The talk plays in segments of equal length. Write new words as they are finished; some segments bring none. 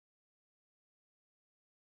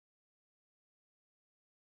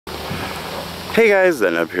Hey guys,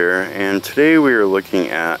 Thatnub here, and today we are looking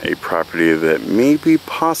at a property that maybe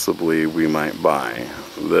possibly we might buy.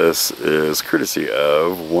 This is courtesy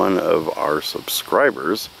of one of our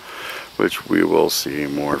subscribers, which we will see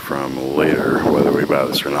more from later, whether we buy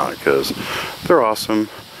this or not, because they're awesome.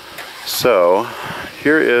 So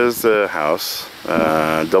here is the house,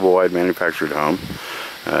 double wide manufactured home,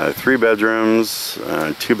 3 bedrooms,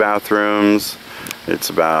 2 bathrooms. It's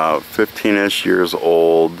about 15-ish years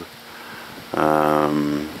old.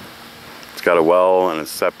 It's got a well and a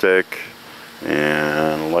septic,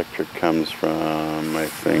 and electric comes from, I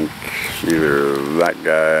think, either that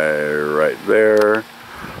guy right there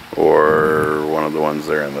or one of the ones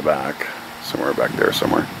there in the back, somewhere back there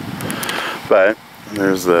somewhere. But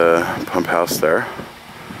there's the pump house there.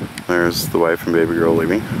 There's the wife and baby girl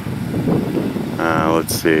leaving.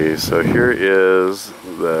 Let's see, so here is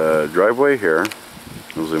the driveway here.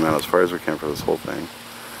 We'll zoom out as far as we can for this whole thing.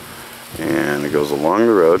 And it goes along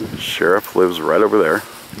the road. Sheriff lives right over there.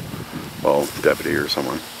 Well, deputy or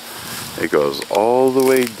someone. It goes all the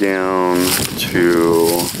way down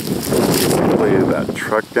to probably that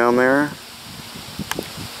truck down there.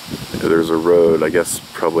 There's a road, I guess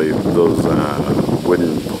probably those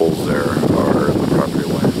wooden poles there are the property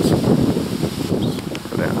lines. Oops,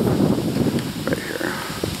 down. Right here.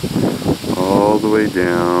 All the way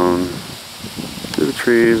down through the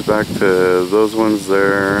trees, back to those ones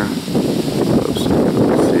there. Oops,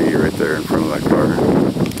 see right there in front of that car.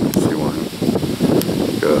 See one.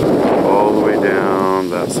 Go all the way down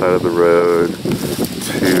that side of the road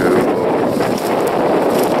to...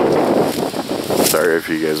 Sorry if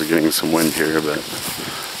you guys are getting some wind here, but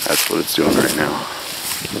that's what it's doing right now.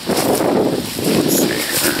 Let's see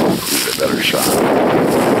here. Need a better shot.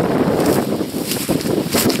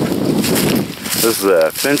 This is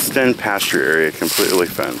a fenced-in pasture area, completely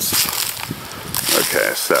fenced.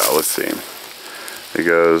 Okay, so let's see. It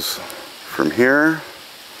goes from here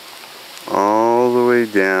all the way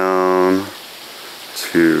down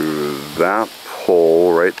to that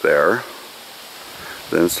pole right there.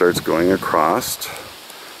 Then starts going across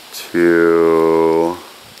to,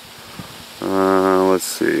 let's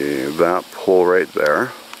see, that pole right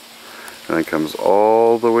there. And it comes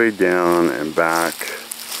all the way down and back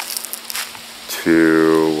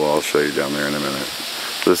to, well, I'll show you down there in a minute.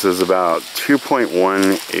 This is about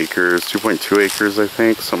 2.1 acres, 2.2 acres, I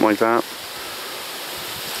think, something like that.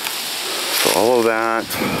 So all of that,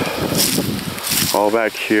 all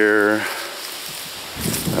back here.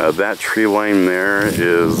 That tree line there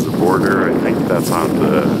is the border. I think that's on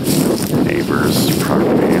the neighbor's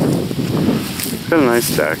property. It's got a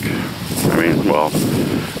nice deck. I mean, well,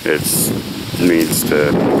 it needs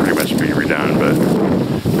to pretty much be redone, but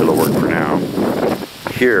it'll work for now.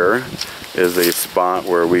 Here is a spot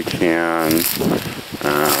where we can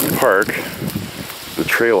park the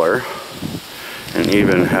trailer and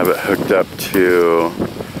even have it hooked up to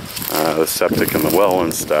the septic and the well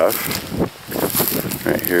and stuff.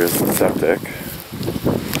 Right here's the septic.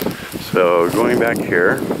 So going back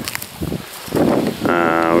here,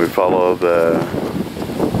 we follow the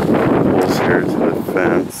poles here to the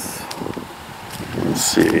fence. Let's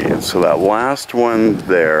see, so that last one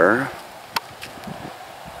there,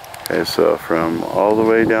 okay, so from all the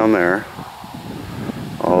way down there,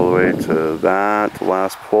 all the way to that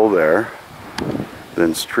last pole there,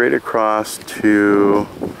 then straight across to,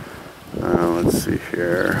 let's see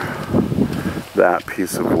here, that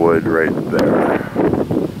piece of wood right there,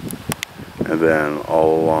 and then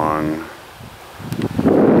all along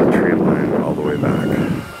the tree line all the way back.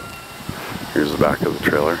 Here's the back of the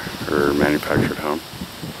trailer, or manufactured home.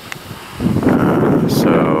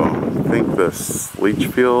 So I think the leach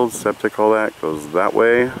field, septic, all that goes that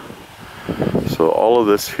way. So all of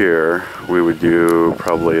this here, we would do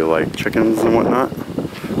probably like chickens and whatnot,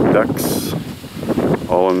 ducks,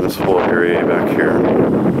 all in this whole area back here.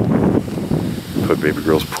 Put baby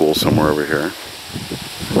girl's pool somewhere over here.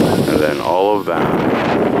 And then all of that,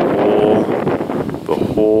 the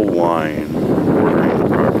whole line bordering the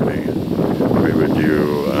property, we would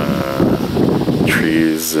do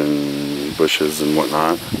trees and bushes and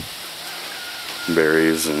whatnot,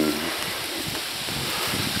 berries and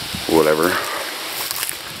whatever.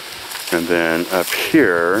 And then up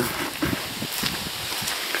here,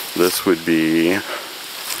 this would be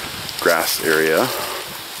grass area.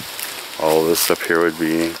 All of this up here would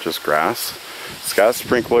be just grass. It's got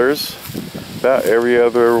sprinklers. About every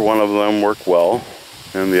other one of them work well,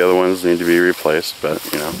 and the other ones need to be replaced, but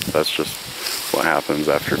you know, that's just what happens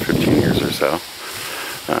after 15 years or so.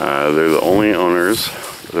 They're the only owners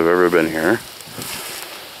that have ever been here.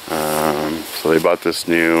 So they bought this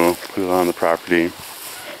new, put it on the property.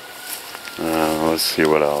 let's see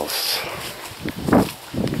what else.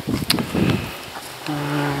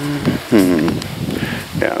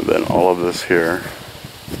 Yeah, then all of this here.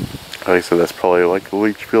 Like I said, that's probably like a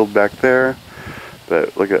leach field back there.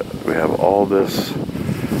 But look at, we have all this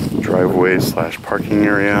driveway slash parking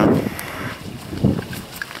area.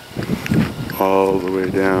 All the way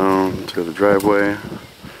down to the driveway.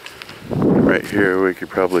 Right here we could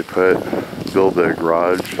probably build a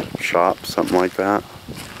garage shop, something like that.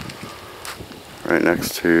 Right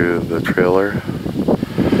next to the trailer.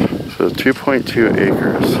 So 2.2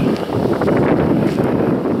 acres.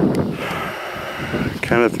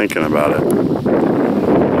 Kind of thinking about it.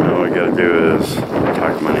 All we gotta do is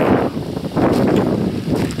talk money.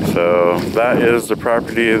 So that is the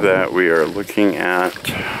property that we are looking at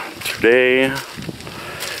today,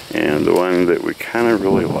 and the one that we kind of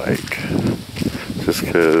really like, just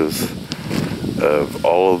because of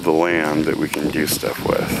all of the land that we can do stuff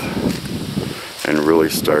with and really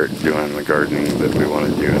start doing the gardening that we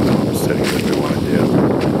want to do and the homesteading that we want to do.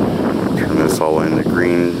 Turn this all into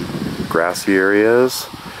green, grassy areas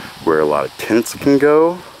where a lot of tents can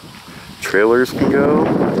go, trailers can go.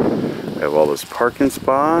 We have all this parking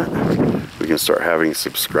spot. We can start having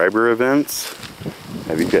subscriber events.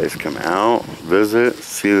 Have you guys come out, visit,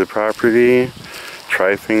 see the property,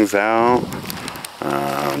 try things out,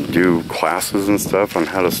 do classes and stuff on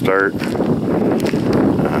how to start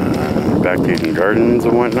backgating gardens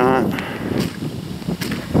and whatnot.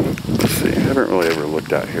 Let's see, I haven't really ever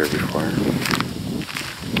looked out here before.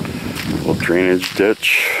 A little drainage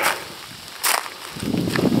ditch.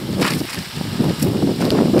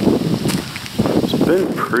 It's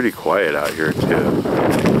been pretty quiet out here too.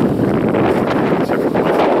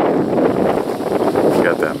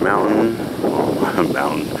 Got that mountain,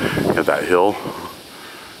 got that hill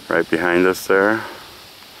right behind us there.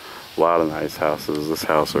 A lot of nice houses. This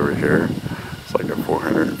house over here is like a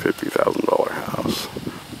 $450,000 house.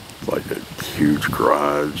 It's like a huge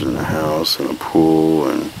garage and a house and a pool,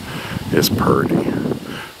 and it's pretty.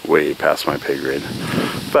 Way past my pay grade.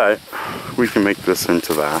 But we can make this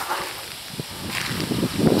into that.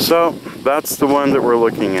 So that's the one that we're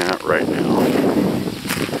looking at right now.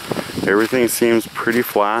 Everything seems pretty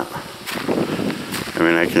flat. I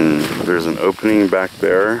mean, there's an opening back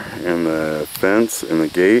there in the fence, in the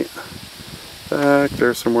gate, back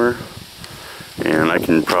there somewhere. And I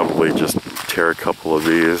can probably just tear a couple of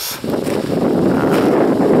these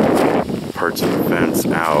parts of the fence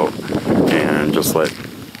out and just let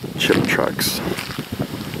chip trucks,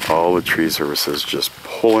 all the tree services, just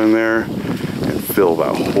pull in there and fill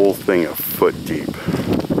that whole thing a foot deep.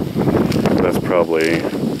 That's probably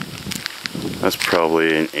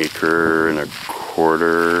an acre and a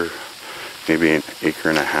quarter, maybe an acre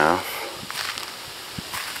and a half.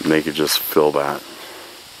 And they could just fill that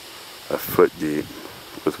a foot deep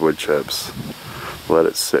with wood chips, let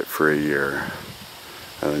it sit for a year,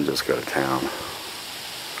 and then just go to town.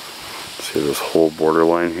 See this whole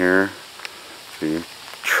borderline here? See?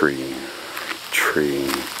 Tree, tree,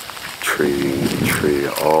 tree, tree,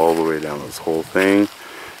 all the way down this whole thing.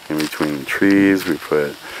 In between the trees, we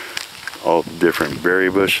put all different berry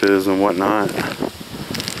bushes and whatnot.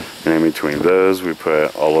 And in between those, we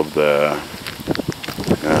put all of the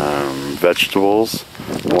vegetables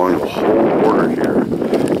along the whole border here.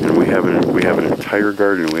 And we have an entire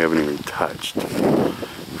garden we haven't even touched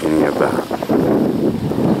any of that.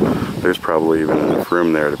 There's probably even enough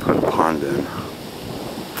room there to put a pond in.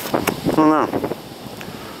 I don't know.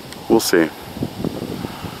 We'll see.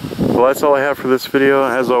 Well, that's all I have for this video.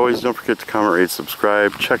 As always, don't forget to comment, rate,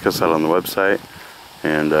 subscribe. Check us out on the website.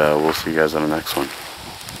 And we'll see you guys on the next one.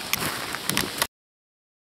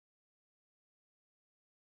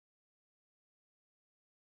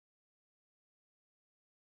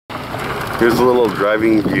 Here's a little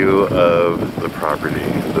driving view of the property,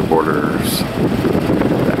 the borders,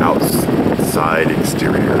 the outside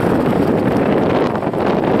exterior.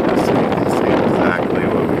 So you can see exactly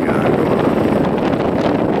what we got going on.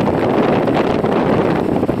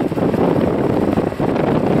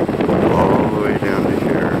 All the way down to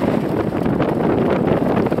here.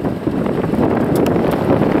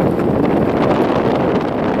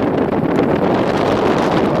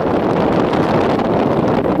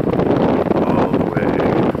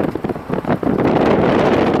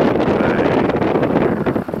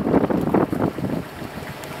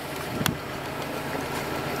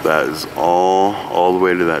 That is all the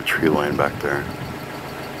way to that tree line back there.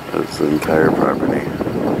 That's the entire property.